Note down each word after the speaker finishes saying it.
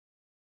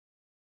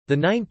The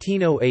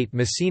 1908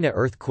 Messina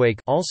earthquake,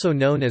 also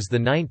known as the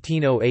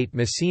 1908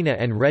 Messina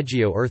and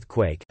Reggio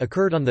earthquake,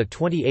 occurred on the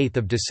 28th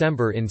of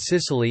December in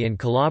Sicily and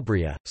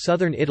Calabria,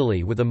 southern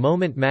Italy, with a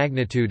moment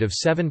magnitude of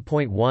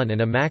 7.1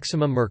 and a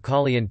maximum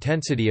Mercalli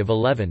intensity of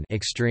 11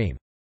 extreme.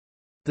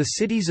 The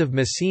cities of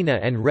Messina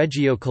and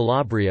Reggio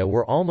Calabria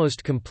were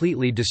almost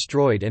completely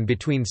destroyed, and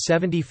between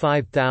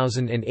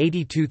 75,000 and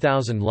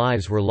 82,000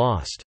 lives were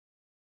lost.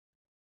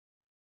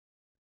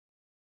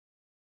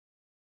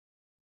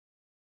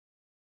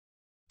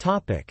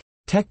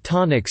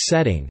 Tectonic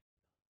setting.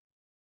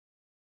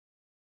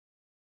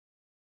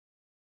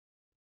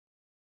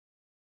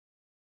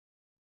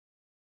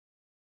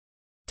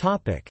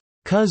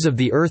 Cause of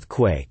the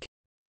earthquake.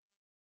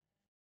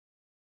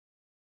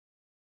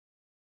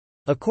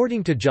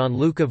 According to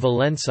Gianluca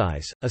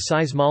Valensis, a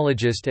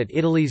seismologist at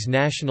Italy's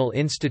National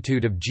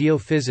Institute of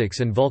Geophysics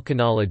and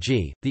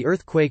Volcanology, the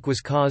earthquake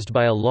was caused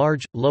by a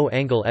large,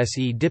 low-angle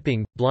SE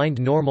dipping, blind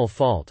normal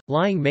fault,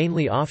 lying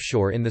mainly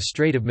offshore in the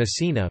Strait of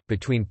Messina,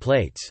 between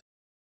plates.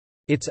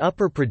 Its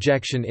upper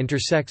projection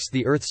intersects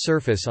the Earth's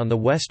surface on the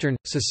western,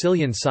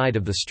 Sicilian side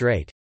of the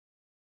strait.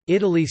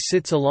 Italy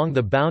sits along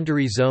the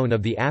boundary zone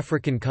of the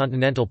African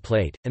continental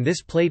plate, and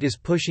this plate is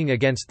pushing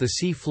against the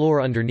sea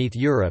floor underneath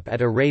Europe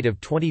at a rate of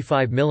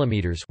 25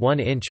 mm 1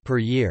 inch per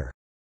year.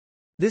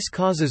 This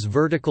causes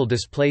vertical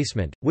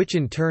displacement, which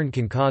in turn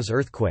can cause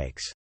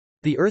earthquakes.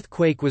 The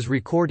earthquake was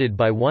recorded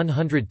by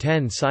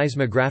 110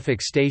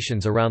 seismographic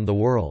stations around the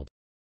world.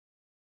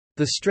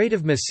 The Strait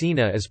of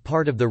Messina is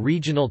part of the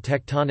regional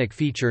tectonic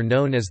feature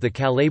known as the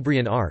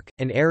Calabrian Arc,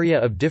 an area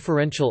of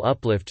differential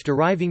uplift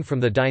deriving from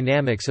the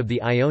dynamics of the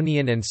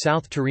Ionian and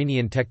South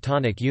Tyrrhenian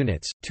tectonic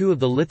units, two of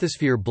the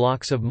lithosphere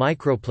blocks of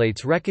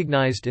microplates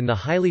recognized in the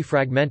highly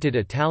fragmented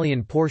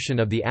Italian portion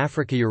of the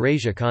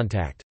Africa-Eurasia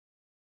contact.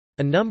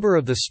 A number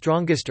of the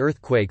strongest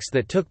earthquakes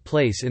that took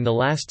place in the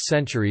last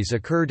centuries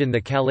occurred in the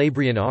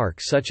Calabrian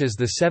Arc, such as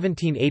the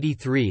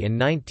 1783 and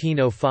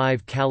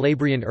 1905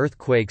 Calabrian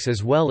earthquakes,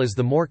 as well as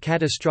the more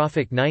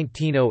catastrophic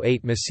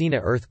 1908 Messina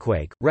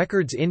earthquake.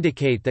 Records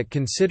indicate that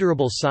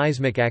considerable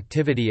seismic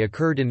activity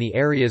occurred in the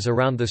areas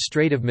around the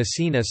Strait of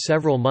Messina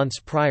several months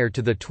prior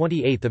to the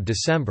 28th of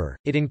December.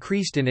 It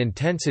increased in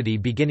intensity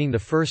beginning the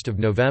 1st of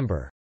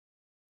November.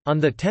 On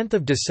 10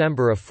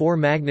 December a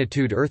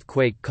 4-magnitude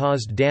earthquake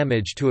caused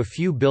damage to a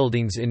few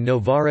buildings in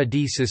Novara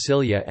di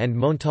Sicilia and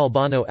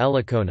Montalbano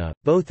Elicona,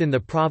 both in the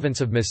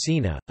province of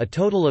Messina. A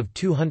total of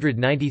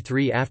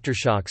 293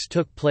 aftershocks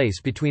took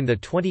place between the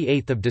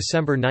 28th of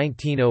December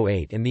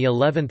 1908 and the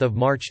 11th of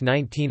March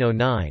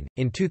 1909.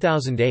 In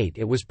 2008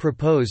 it was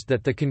proposed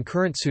that the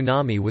concurrent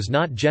tsunami was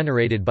not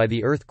generated by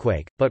the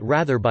earthquake, but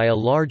rather by a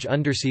large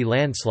undersea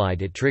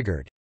landslide it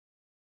triggered.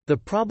 The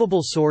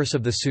probable source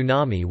of the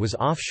tsunami was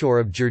offshore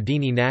of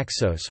Giardini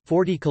Naxos,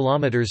 40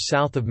 km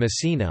south of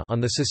Messina, on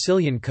the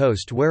Sicilian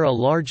coast, where a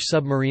large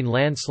submarine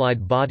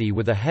landslide body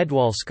with a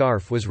headwall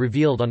scarf was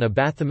revealed on a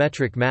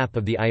bathymetric map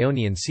of the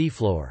Ionian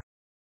seafloor.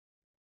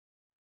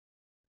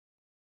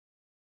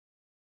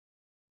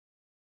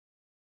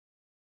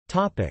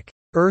 Topic: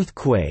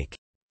 Earthquake.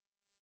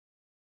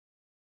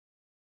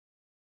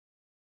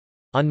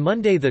 On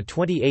Monday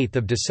 28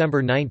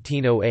 December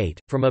 1908,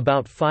 from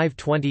about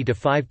 5:20 to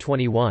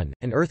 5:21,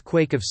 an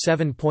earthquake of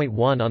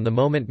 7.1 on the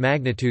moment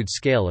magnitude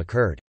scale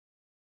occurred.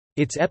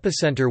 Its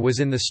epicenter was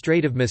in the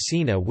Strait of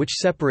Messina, which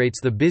separates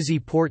the busy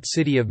port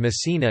city of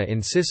Messina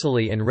in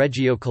Sicily and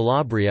Reggio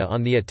Calabria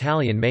on the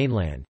Italian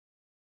mainland.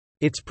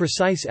 Its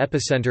precise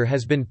epicenter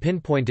has been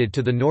pinpointed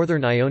to the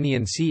northern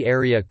Ionian Sea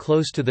area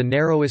close to the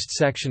narrowest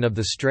section of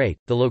the strait,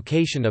 the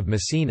location of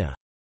Messina.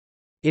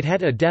 It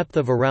had a depth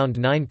of around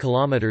 9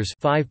 kilometers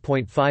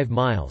 (5.5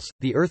 miles).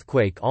 The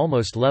earthquake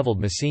almost leveled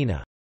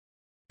Messina.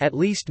 At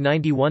least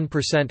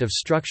 91% of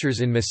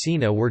structures in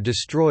Messina were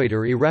destroyed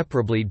or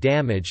irreparably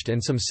damaged,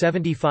 and some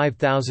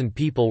 75,000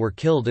 people were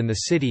killed in the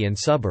city and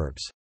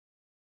suburbs.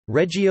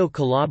 Reggio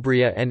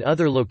Calabria and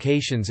other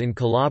locations in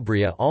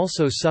Calabria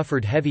also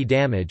suffered heavy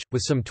damage,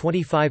 with some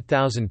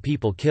 25,000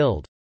 people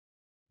killed.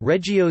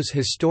 Reggio's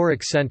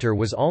historic center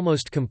was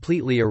almost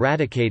completely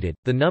eradicated.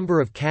 The number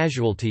of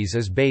casualties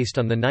is based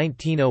on the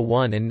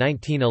 1901 and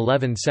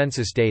 1911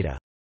 census data.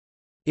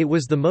 It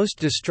was the most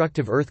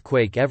destructive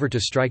earthquake ever to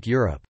strike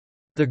Europe.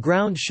 The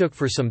ground shook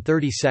for some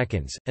 30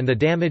 seconds, and the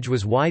damage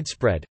was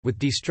widespread, with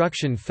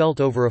destruction felt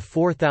over a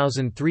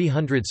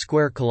 4,300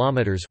 square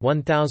kilometers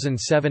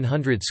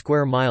 (1,700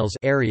 square miles)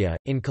 area.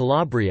 In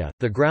Calabria,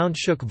 the ground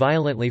shook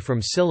violently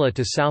from Scilla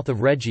to south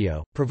of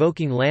Reggio,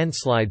 provoking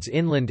landslides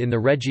inland in the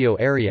Reggio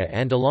area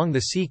and along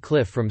the sea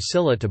cliff from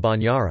Scilla to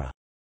Bagnara.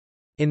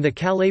 In the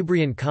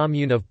Calabrian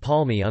commune of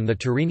Palmi on the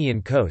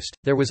Tyrrhenian coast,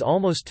 there was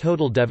almost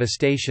total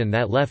devastation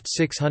that left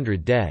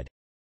 600 dead.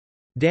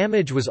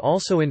 Damage was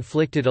also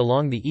inflicted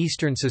along the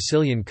eastern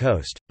Sicilian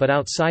coast, but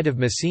outside of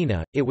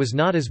Messina, it was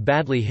not as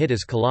badly hit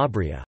as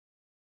Calabria.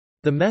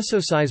 The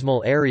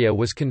mesoseismal area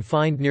was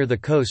confined near the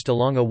coast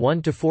along a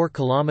 1 to 4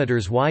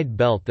 km wide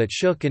belt that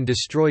shook and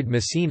destroyed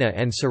Messina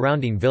and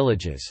surrounding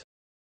villages.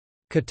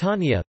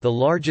 Catania, the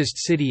largest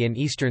city in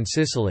eastern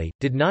Sicily,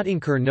 did not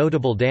incur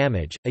notable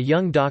damage. A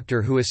young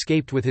doctor who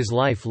escaped with his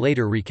life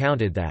later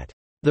recounted that,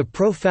 "The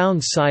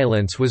profound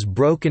silence was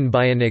broken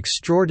by an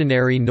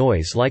extraordinary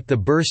noise like the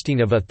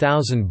bursting of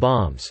 1,000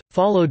 bombs,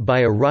 followed by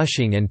a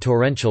rushing and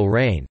torrential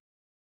rain.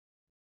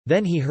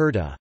 Then he heard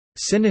a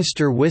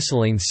sinister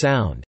whistling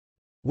sound,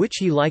 which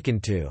he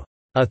likened to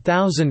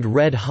 1,000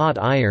 red-hot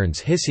irons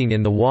hissing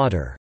in the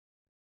water."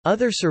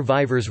 Other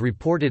survivors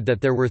reported that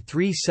there were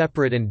 3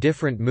 separate and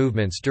different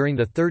movements during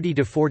the 30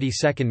 to 40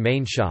 second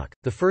main shock,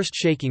 the first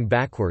shaking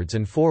backwards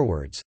and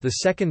forwards, the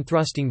second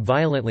thrusting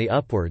violently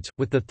upwards,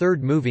 with the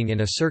third moving in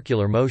a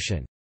circular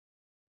motion.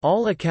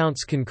 All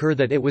accounts concur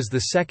that it was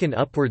the second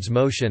upwards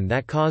motion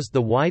that caused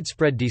the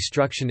widespread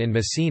destruction in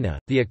Messina,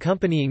 the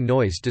accompanying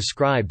noise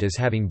described as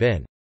having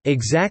been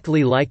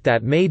exactly like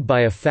that made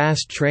by a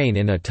fast train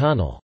in a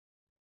tunnel.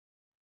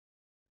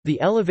 The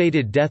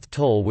elevated death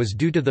toll was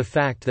due to the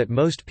fact that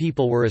most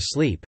people were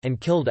asleep, and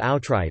killed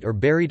outright or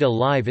buried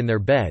alive in their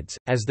beds,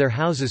 as their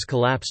houses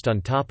collapsed on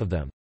top of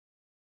them.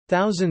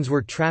 Thousands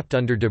were trapped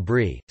under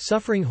debris,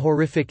 suffering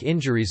horrific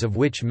injuries of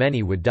which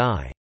many would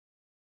die.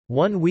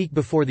 1 week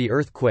before the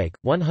earthquake,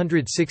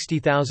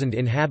 160,000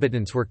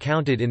 inhabitants were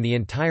counted in the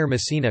entire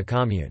Messina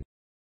commune.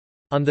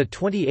 On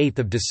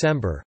 28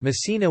 December,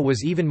 Messina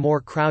was even more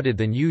crowded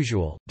than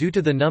usual, due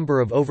to the number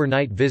of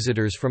overnight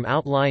visitors from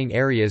outlying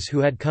areas who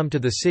had come to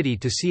the city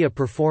to see a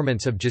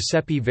performance of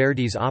Giuseppe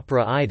Verdi's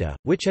opera Aida,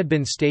 which had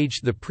been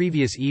staged the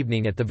previous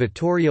evening at the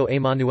Vittorio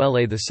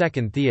Emanuele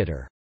II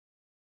Theatre.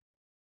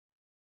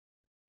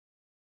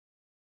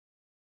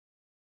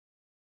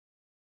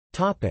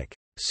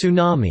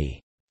 Tsunami.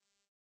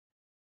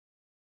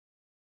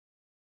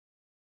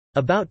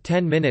 About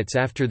 10 minutes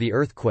after the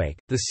earthquake,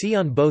 the sea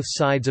on both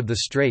sides of the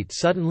strait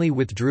suddenly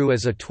withdrew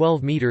as a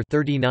 12-meter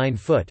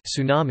 (39-foot)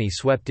 tsunami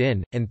swept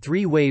in, and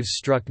 3 waves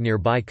struck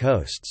nearby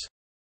coasts.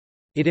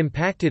 It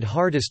impacted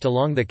hardest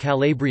along the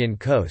Calabrian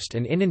coast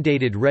and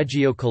inundated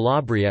Reggio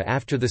Calabria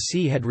after the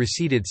sea had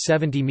receded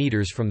 70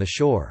 meters from the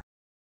shore.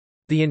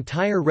 The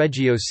entire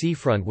Reggio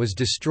seafront was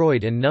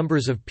destroyed and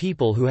numbers of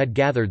people who had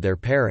gathered there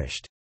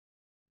perished.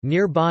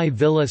 Nearby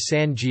Villa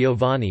San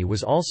Giovanni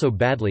was also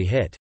badly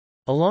hit.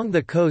 Along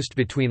the coast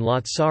between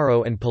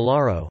Lazzaro and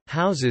Polaro,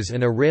 houses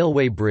and a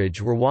railway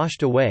bridge were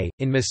washed away.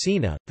 In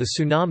Messina, the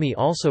tsunami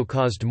also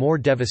caused more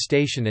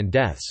devastation and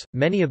deaths.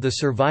 Many of the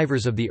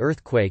survivors of the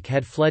earthquake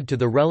had fled to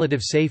the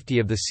relative safety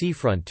of the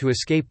seafront to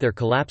escape their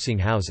collapsing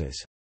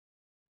houses.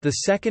 The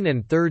second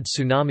and third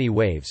tsunami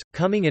waves,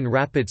 coming in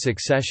rapid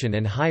succession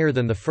and higher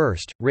than the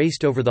first,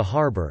 raced over the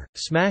harbor,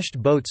 smashed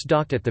boats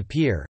docked at the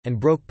pier, and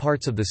broke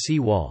parts of the sea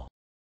wall.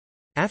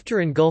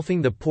 After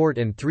engulfing the port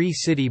and 3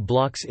 city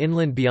blocks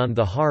inland beyond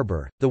the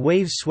harbor, the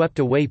waves swept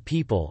away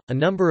people, a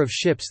number of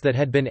ships that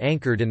had been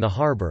anchored in the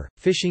harbor,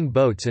 fishing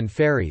boats and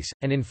ferries,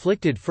 and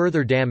inflicted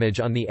further damage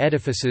on the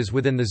edifices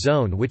within the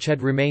zone which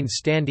had remained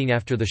standing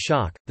after the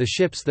shock. The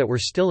ships that were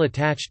still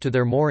attached to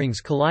their moorings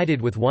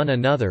collided with one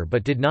another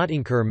but did not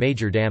incur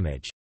major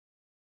damage.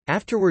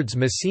 Afterwards,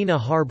 Messina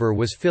harbor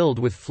was filled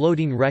with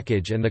floating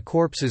wreckage and the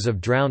corpses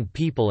of drowned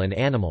people and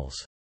animals.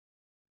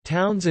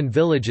 Towns and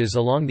villages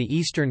along the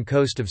eastern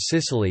coast of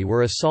Sicily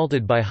were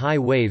assaulted by high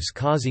waves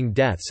causing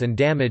deaths and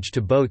damage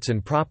to boats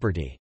and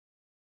property.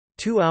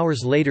 2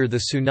 hours later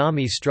the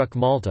tsunami struck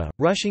Malta,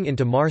 rushing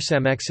into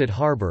Marsamxett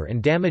harbour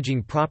and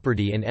damaging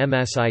property in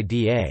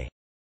Msida.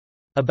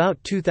 About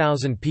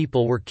 2,000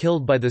 people were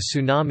killed by the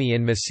tsunami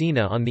in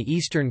Messina on the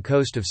eastern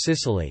coast of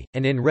Sicily,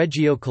 and in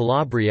Reggio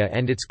Calabria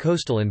and its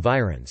coastal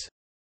environs.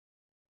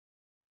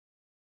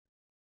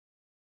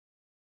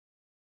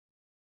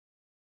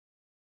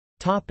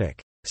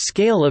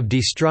 Scale of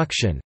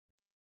destruction.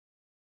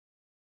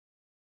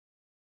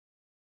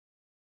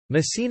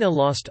 Messina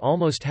lost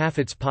almost half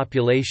its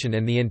population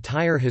and the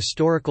entire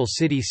historical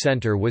city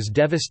centre was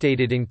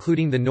devastated,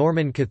 including the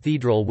Norman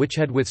cathedral which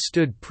had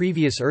withstood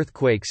previous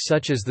earthquakes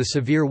such as the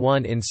severe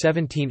one in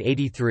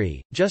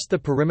 1783. Just the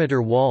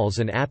perimeter walls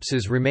and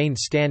apses remained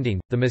standing.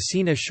 The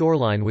Messina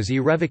shoreline was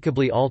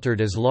irrevocably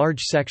altered as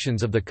large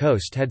sections of the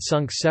coast had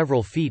sunk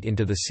several feet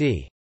into the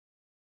sea.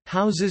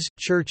 Houses,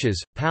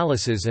 churches,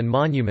 palaces and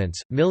monuments,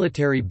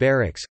 military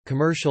barracks,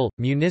 commercial,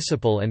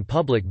 municipal and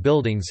public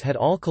buildings had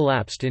all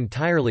collapsed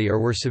entirely or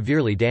were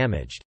severely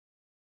damaged.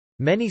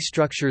 Many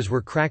structures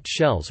were cracked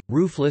shells,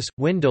 roofless,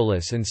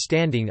 windowless and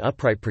standing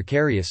upright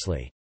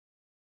precariously.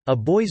 A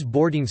boys'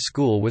 boarding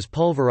school was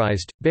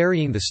pulverized,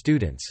 burying the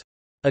students.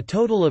 A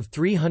total of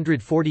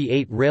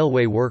 348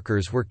 railway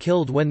workers were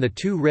killed when the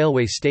 2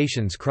 railway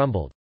stations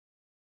crumbled.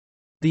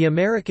 The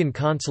American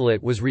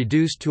consulate was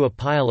reduced to a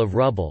pile of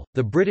rubble.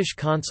 The British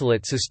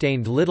consulate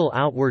sustained little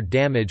outward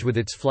damage with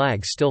its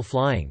flag still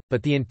flying,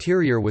 but the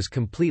interior was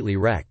completely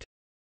wrecked.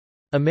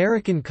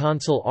 American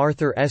consul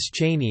Arthur S.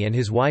 Cheney and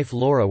his wife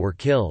Laura were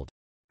killed.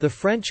 The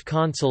French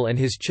consul and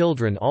his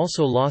children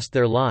also lost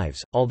their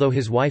lives, although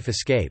his wife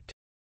escaped.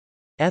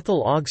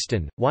 Ethel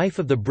Ogston, wife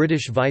of the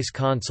British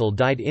vice-consul,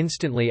 died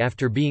instantly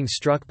after being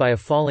struck by a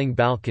falling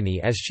balcony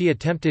as she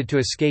attempted to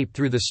escape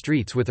through the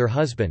streets with her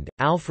husband,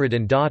 Alfred,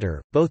 and daughter,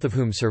 both of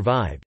whom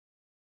survived.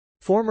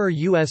 Former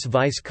U.S.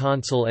 Vice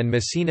Consul and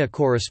Messina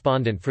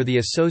correspondent for the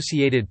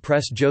Associated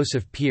Press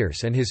Joseph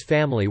Pierce and his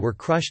family were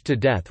crushed to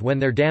death when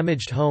their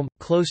damaged home,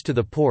 close to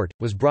the port,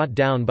 was brought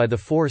down by the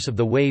force of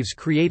the waves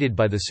created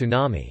by the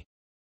tsunami.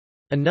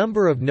 A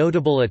number of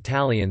notable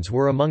Italians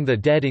were among the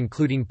dead,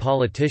 including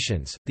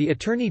politicians, the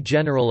Attorney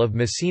General of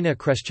Messina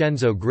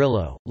Crescenzo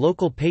Grillo,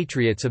 local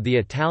patriots of the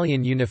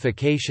Italian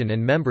unification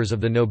and members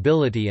of the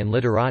nobility and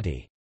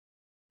literati.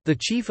 The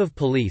chief of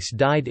police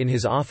died in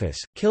his office,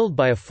 killed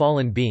by a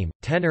fallen beam.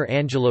 Tenor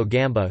Angelo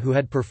Gamba, who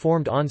had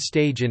performed on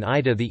stage in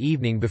Ida the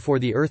evening before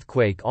the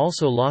earthquake,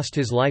 also lost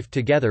his life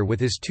together with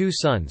his two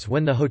sons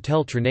when the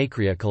Hotel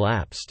Trinacria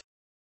collapsed.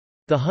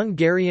 The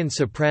Hungarian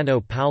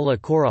soprano Paula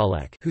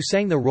Koralek, who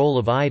sang the role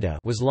of Ida,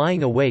 was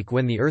lying awake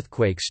when the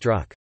earthquake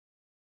struck.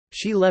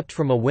 She leapt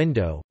from a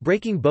window,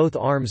 breaking both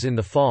arms in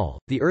the fall.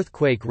 The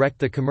earthquake wrecked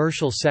the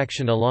commercial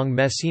section along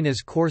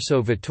Messina's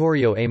Corso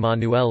Vittorio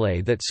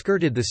Emanuele that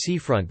skirted the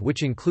seafront,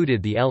 which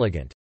included the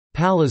elegant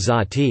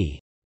Palazzati.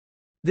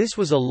 This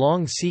was a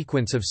long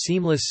sequence of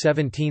seamless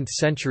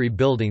 17th-century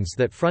buildings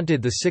that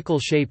fronted the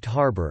sickle-shaped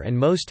harbour, and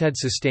most had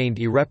sustained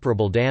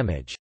irreparable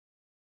damage.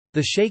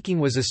 The shaking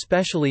was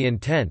especially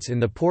intense in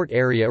the port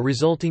area,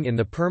 resulting in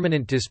the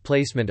permanent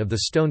displacement of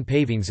the stone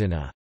pavings in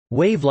a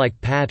wave-like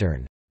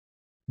pattern.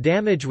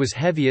 Damage was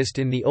heaviest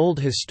in the old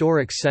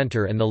historic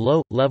center and the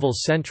low-level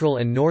central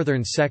and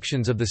northern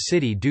sections of the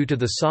city due to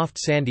the soft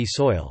sandy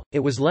soil. It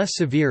was less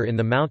severe in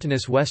the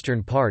mountainous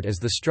western part as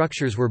the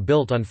structures were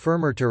built on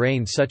firmer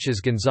terrain such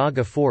as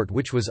Gonzaga Fort,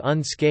 which was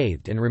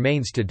unscathed and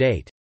remains to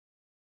date.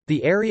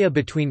 The area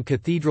between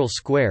Cathedral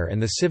Square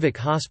and the Civic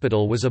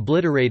Hospital was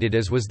obliterated,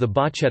 as was the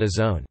Bocchetta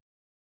zone.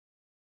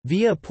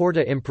 Via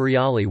Porta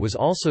Imperiale was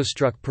also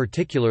struck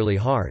particularly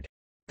hard.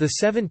 The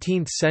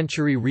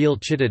 17th-century Real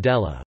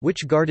Cittadella,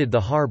 which guarded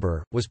the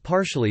harbour, was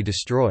partially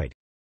destroyed.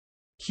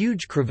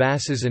 Huge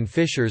crevasses and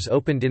fissures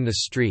opened in the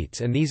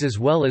streets, and these, as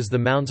well as the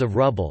mounds of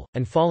rubble,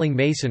 and falling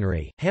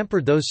masonry,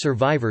 hampered those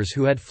survivors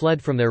who had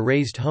fled from their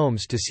razed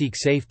homes to seek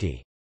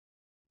safety.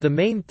 The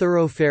main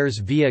thoroughfares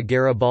Via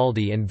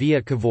Garibaldi and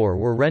Via Cavour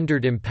were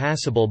rendered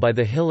impassable by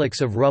the hillocks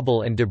of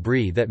rubble and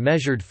debris that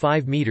measured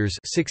 5 meters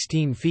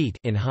 (16 feet)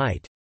 in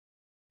height.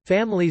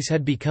 Families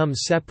had become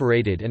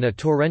separated, and a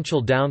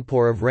torrential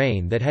downpour of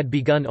rain that had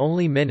begun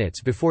only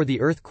minutes before the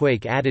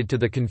earthquake added to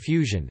the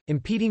confusion,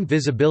 impeding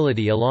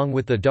visibility along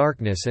with the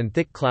darkness and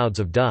thick clouds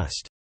of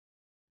dust.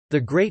 The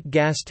great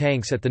gas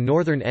tanks at the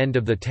northern end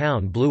of the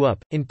town blew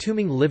up,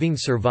 entombing living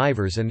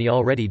survivors and the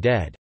already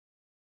dead.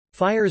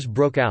 Fires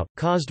broke out,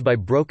 caused by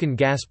broken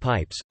gas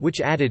pipes, which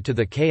added to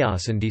the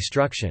chaos and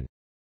destruction.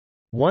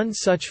 One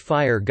such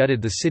fire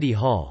gutted the city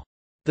hall.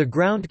 The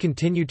ground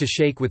continued to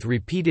shake with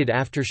repeated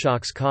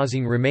aftershocks,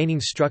 causing remaining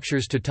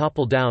structures to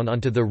topple down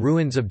onto the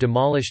ruins of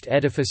demolished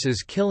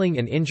edifices, killing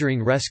and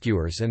injuring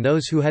rescuers and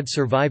those who had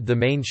survived the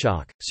main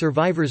shock.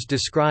 Survivors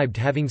described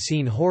having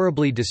seen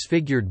horribly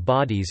disfigured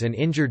bodies and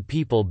injured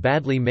people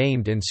badly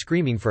maimed and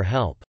screaming for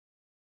help.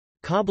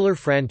 Cobbler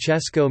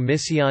Francesco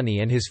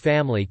Missiani and his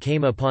family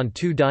came upon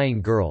 2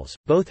 dying girls.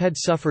 Both had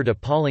suffered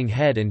appalling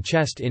head and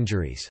chest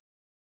injuries.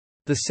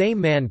 The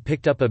same man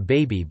picked up a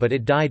baby, but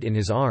it died in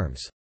his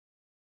arms.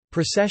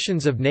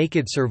 Processions of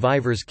naked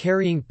survivors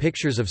carrying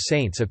pictures of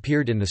saints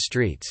appeared in the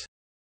streets.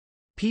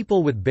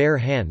 People with bare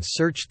hands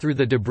searched through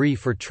the debris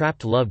for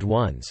trapped loved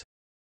ones.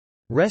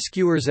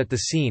 Rescuers at the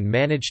scene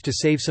managed to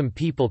save some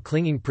people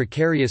clinging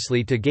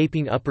precariously to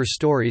gaping upper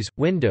stories,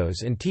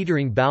 windows and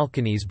teetering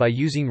balconies by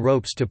using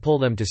ropes to pull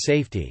them to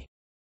safety.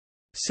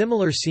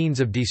 Similar scenes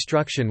of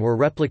destruction were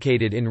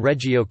replicated in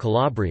Reggio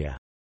Calabria.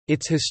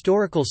 Its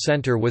historical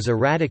center was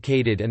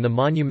eradicated, and the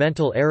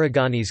monumental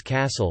Aragonese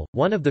Castle,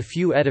 one of the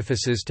few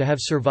edifices to have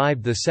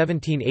survived the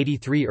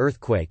 1783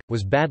 earthquake,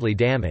 was badly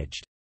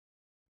damaged.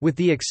 With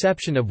the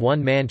exception of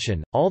one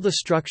mansion, all the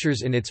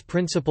structures in its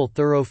principal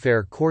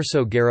thoroughfare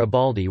Corso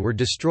Garibaldi were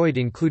destroyed,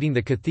 including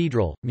the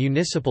cathedral,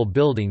 municipal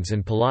buildings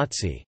and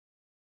palazzi.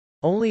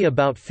 Only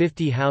about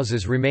 50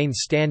 houses remain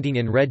standing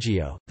in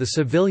Reggio, the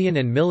civilian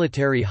and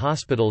military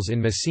hospitals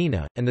in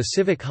Messina, and the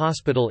civic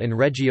hospital in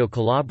Reggio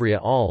Calabria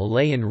all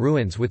lay in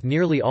ruins, with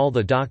nearly all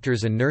the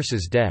doctors and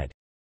nurses dead.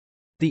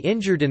 The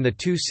injured in the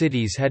 2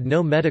 cities had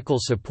no medical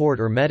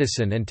support or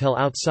medicine until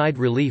outside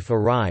relief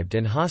arrived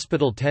and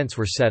hospital tents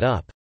were set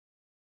up.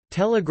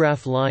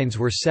 Telegraph lines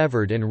were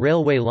severed and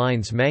railway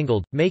lines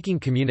mangled, making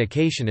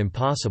communication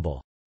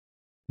impossible.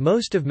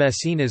 Most of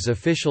Messina's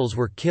officials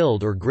were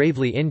killed or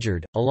gravely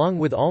injured, along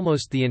with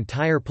almost the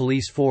entire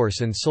police force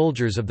and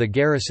soldiers of the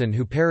garrison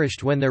who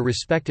perished when their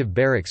respective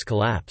barracks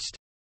collapsed.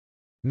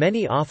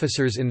 Many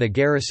officers in the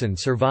garrison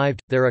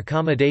survived, their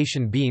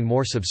accommodation being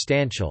more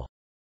substantial.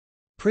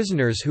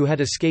 Prisoners who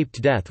had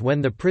escaped death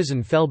when the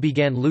prison fell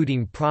began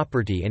looting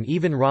property and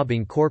even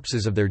robbing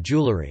corpses of their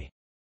jewelry.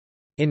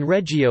 In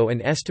Reggio,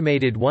 an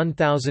estimated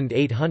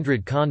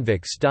 1,800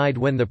 convicts died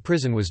when the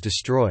prison was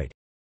destroyed.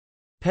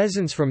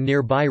 Peasants from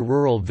nearby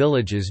rural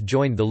villages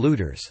joined the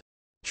looters.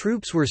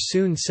 Troops were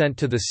soon sent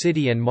to the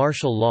city and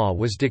martial law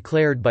was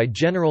declared by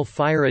General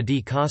Fiera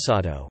di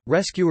Casado.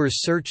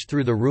 Rescuers searched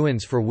through the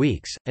ruins for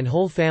weeks, and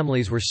whole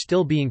families were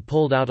still being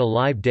pulled out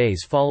alive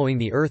days following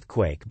the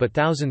earthquake, but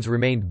thousands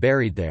remained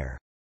buried there.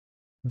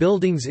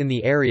 Buildings in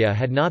the area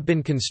had not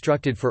been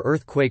constructed for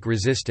earthquake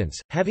resistance,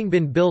 having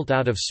been built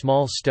out of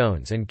small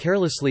stones and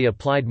carelessly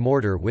applied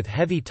mortar with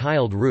heavy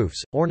tiled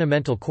roofs,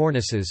 ornamental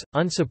cornices,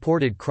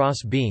 unsupported cross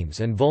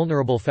beams and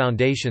vulnerable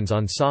foundations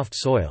on soft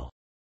soil.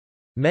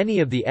 Many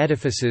of the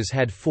edifices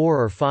had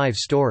 4 or 5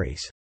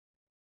 stories.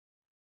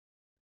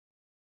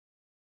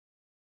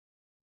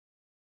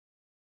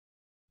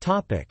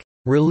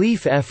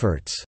 Relief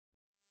efforts.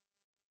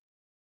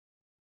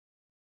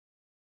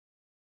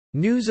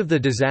 News of the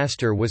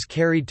disaster was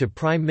carried to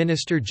Prime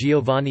Minister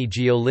Giovanni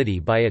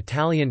Giolitti by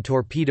Italian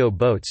torpedo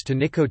boats to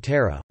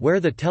Nicotera, where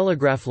the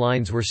telegraph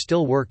lines were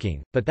still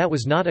working, but that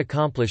was not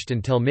accomplished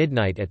until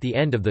midnight at the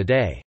end of the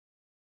day.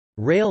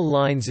 Rail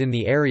lines in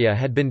the area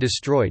had been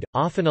destroyed,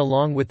 often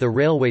along with the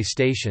railway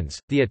stations.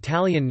 The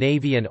Italian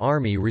Navy and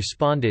Army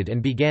responded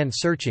and began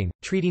searching,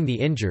 treating the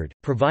injured,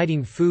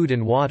 providing food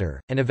and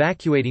water, and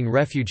evacuating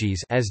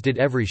refugees, as did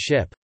every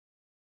ship.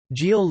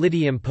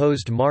 Giolitti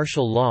imposed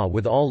martial law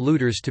with all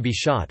looters to be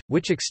shot,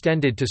 which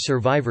extended to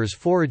survivors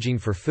foraging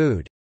for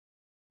food.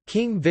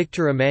 King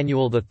Victor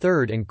Emmanuel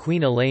III and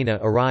Queen Elena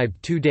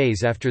arrived 2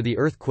 days after the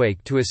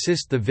earthquake to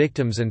assist the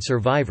victims and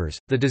survivors.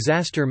 The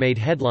disaster made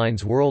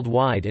headlines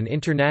worldwide and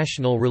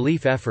international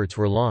relief efforts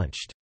were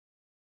launched.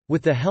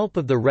 With the help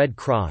of the Red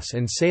Cross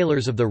and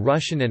sailors of the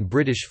Russian and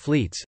British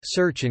fleets,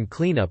 search and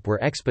cleanup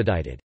were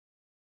expedited.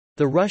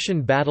 The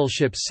Russian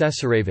battleships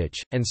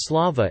Cesarevich, and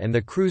Slava and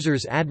the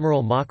cruisers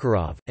Admiral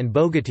Makarov, and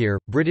Bogatyr,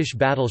 British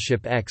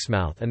battleship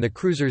Exmouth and the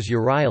cruisers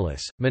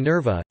Euryalus,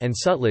 Minerva, and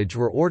Sutlej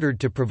were ordered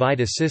to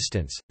provide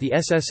assistance. The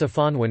SS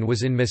Afonwan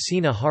was in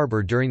Messina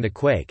harbour during the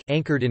quake,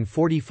 anchored in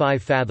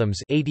 45 fathoms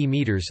 80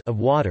 meters of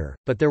water,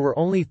 but there were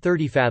only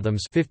 30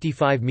 fathoms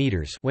 55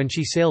 meters when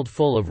she sailed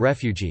full of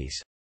refugees.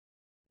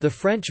 The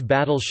French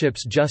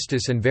battleships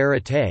Justice and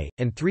Verité,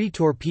 and 3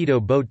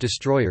 torpedo boat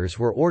destroyers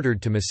were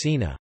ordered to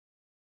Messina.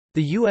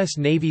 The U.S.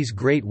 Navy's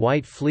Great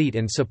White Fleet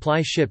and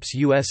supply ships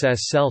USS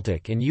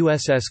Celtic and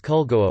USS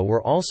Kulgoa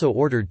were also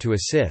ordered to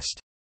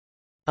assist.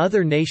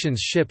 Other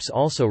nations' ships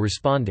also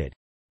responded.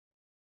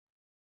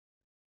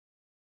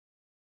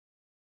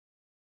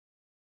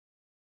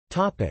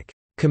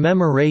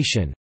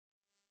 Commemoration.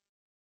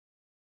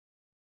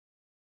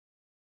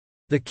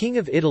 The King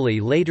of Italy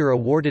later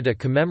awarded a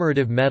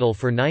commemorative medal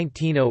for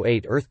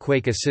 1908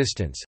 earthquake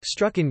assistance,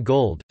 struck in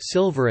gold,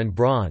 silver, and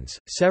bronze.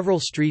 Several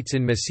streets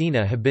in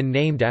Messina have been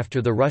named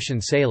after the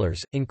Russian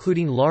sailors,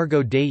 including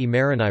Largo dei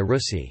Marini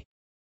Russi.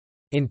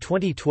 In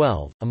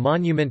 2012, a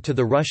monument to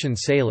the Russian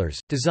sailors,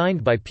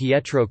 designed by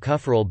Pietro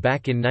Cuffarel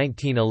back in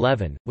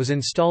 1911, was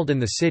installed in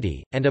the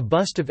city, and a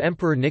bust of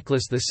Emperor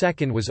Nicholas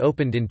II was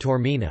opened in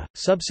Taormina.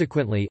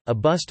 Subsequently, a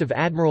bust of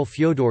Admiral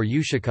Fyodor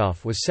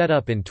Yushakov was set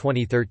up in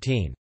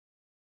 2013.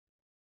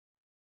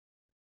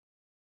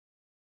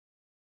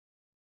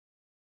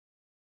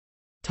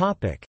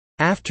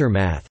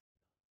 Aftermath.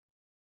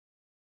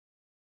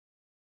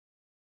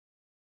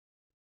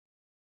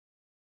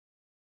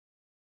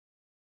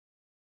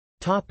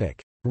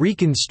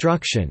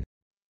 Reconstruction.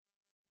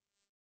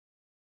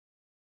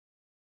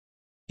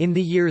 In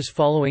the years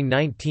following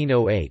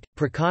 1908,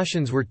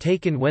 precautions were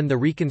taken when the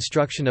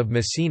reconstruction of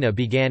Messina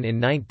began in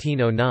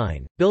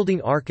 1909,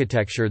 building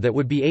architecture that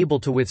would be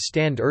able to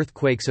withstand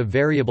earthquakes of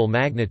variable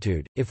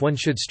magnitude, if one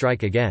should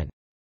strike again.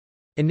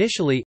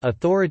 Initially,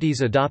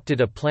 authorities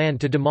adopted a plan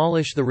to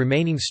demolish the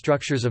remaining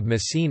structures of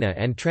Messina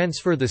and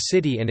transfer the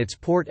city and its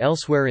port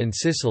elsewhere in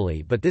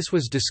Sicily, but this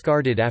was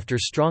discarded after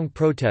strong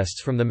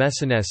protests from the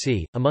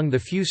Messinesi. Among the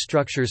few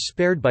structures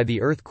spared by the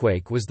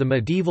earthquake was the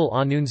medieval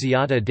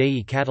Annunziata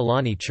dei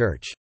Catalani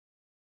church.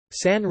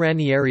 San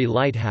Ranieri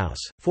Lighthouse,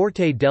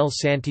 Forte del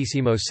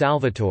Santissimo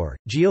Salvatore,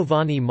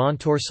 Giovanni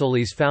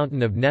Montorsoli's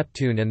Fountain of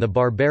Neptune and the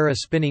Barbera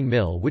spinning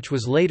mill, which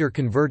was later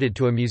converted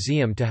to a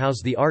museum to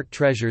house the art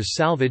treasures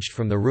salvaged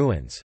from the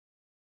ruins.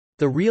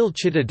 The real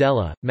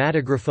Cittadella,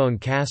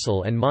 Matagrafone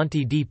Castle and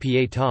Monte di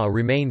Pietà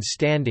remained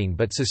standing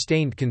but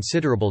sustained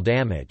considerable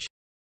damage.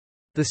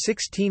 The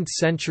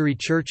 16th-century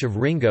church of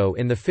Ringo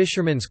in the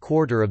fishermen's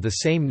quarter of the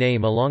same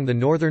name along the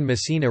northern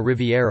Messina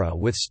Riviera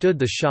withstood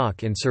the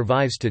shock and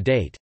survives to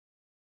date.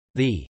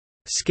 The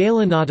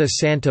Scalinata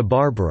Santa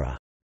Barbara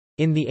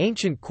in the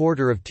ancient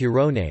quarter of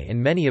Tirone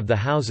and many of the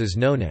houses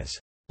known as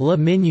La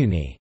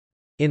Mignone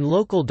in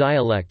local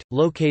dialect,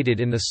 located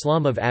in the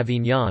slum of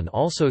Avignon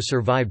also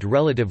survived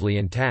relatively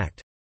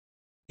intact.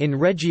 In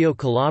Reggio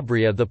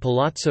Calabria the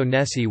Palazzo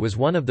Nessi was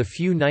one of the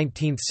few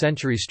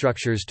 19th-century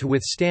structures to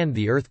withstand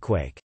the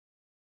earthquake.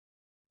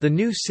 The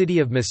new city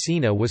of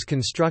Messina was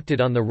constructed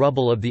on the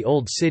rubble of the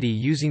old city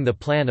using the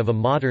plan of a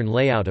modern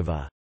layout of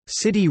a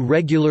city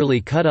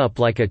regularly cut up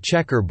like a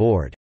checker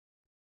board,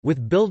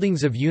 with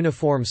buildings of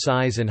uniform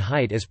size and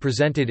height as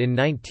presented in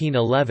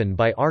 1911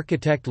 by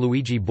architect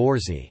Luigi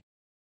Borzi.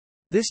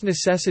 This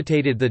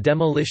necessitated the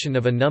demolition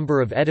of a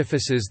number of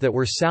edifices that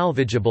were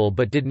salvageable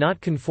but did not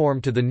conform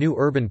to the new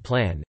urban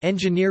plan.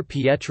 Engineer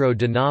Pietro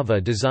da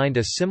Nava designed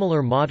a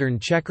similar modern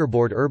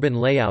checkerboard urban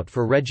layout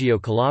for Reggio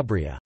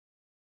Calabria.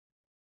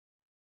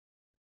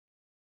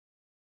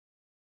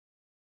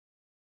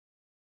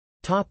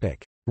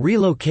 Topic: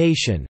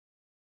 Relocation.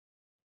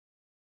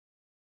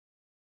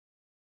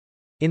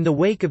 In the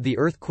wake of the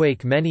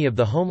earthquake, many of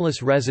the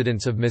homeless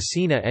residents of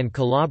Messina and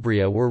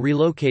Calabria were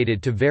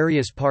relocated to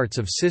various parts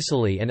of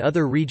Sicily and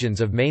other regions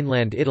of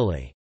mainland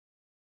Italy.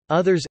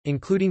 Others,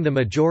 including the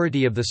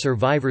majority of the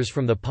survivors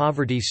from the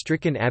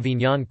poverty-stricken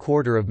Avignon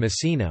quarter of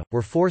Messina,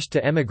 were forced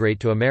to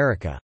emigrate to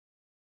America.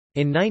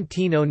 In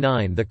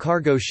 1909, the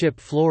cargo ship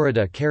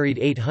Florida carried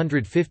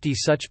 850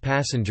 such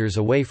passengers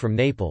away from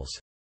Naples.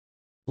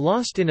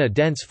 Lost in a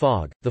dense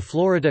fog, the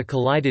Florida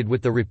collided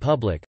with the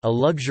Republic, a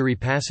luxury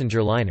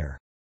passenger liner.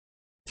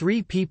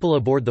 3 people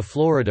aboard the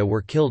Florida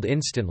were killed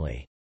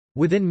instantly.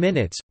 Within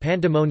minutes,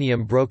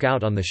 pandemonium broke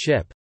out on the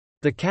ship.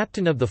 The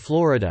captain of the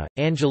Florida,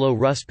 Angelo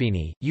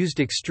Ruspini, used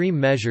extreme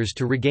measures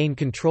to regain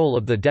control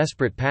of the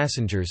desperate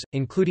passengers,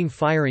 including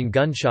firing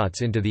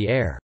gunshots into the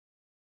air.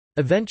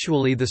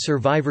 Eventually the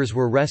survivors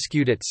were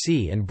rescued at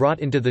sea and brought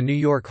into the New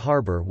York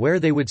harbor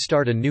where they would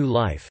start a new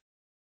life.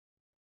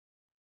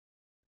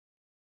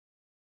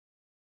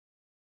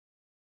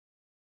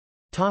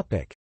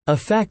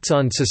 Effects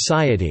on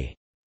society.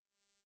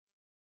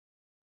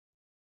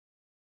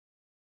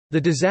 The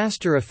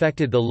disaster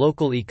affected the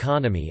local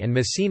economy and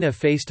Messina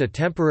faced a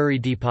temporary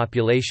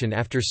depopulation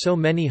after so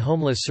many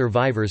homeless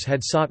survivors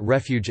had sought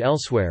refuge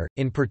elsewhere,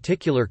 in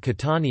particular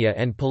Catania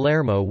and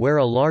Palermo where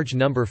a large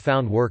number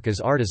found work as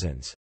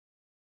artisans.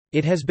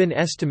 It has been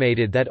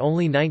estimated that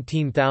only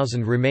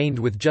 19,000 remained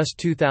with just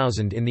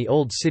 2,000 in the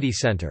old city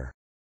centre.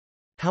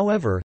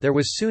 However, there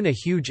was soon a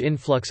huge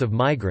influx of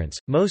migrants,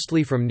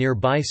 mostly from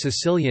nearby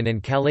Sicilian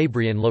and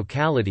Calabrian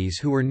localities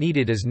who were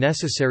needed as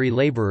necessary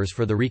labourers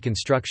for the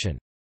reconstruction.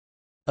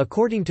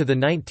 According to the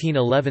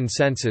 1911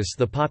 census,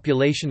 the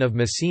population of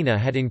Messina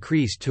had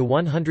increased to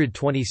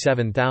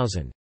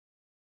 127,000.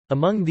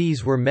 Among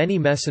these were many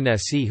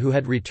Messinesi who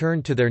had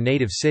returned to their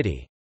native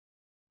city.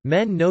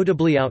 Men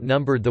notably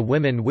outnumbered the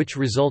women, which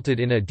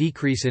resulted in a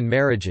decrease in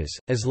marriages.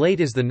 As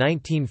late as the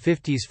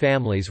 1950s,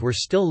 families were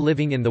still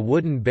living in the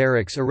wooden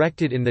barracks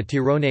erected in the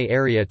Tirone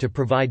area to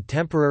provide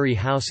temporary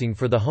housing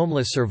for the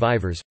homeless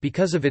survivors,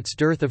 because of its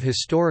dearth of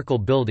historical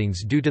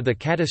buildings due to the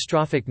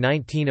catastrophic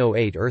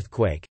 1908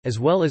 earthquake, as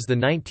well as the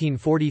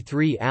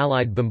 1943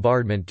 Allied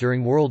bombardment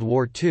during World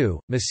War II.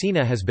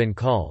 Messina has been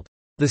called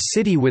the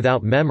city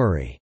without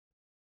memory.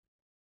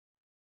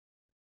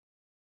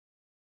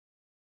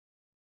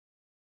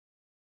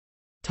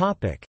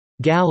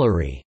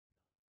 Gallery.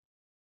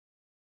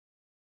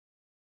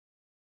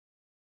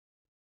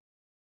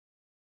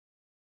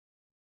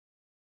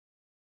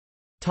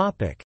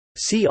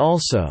 See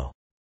also: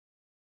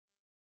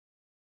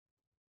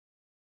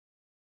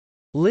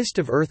 List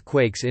of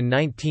earthquakes in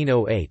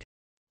 1908,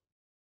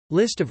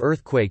 List of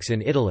earthquakes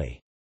in Italy.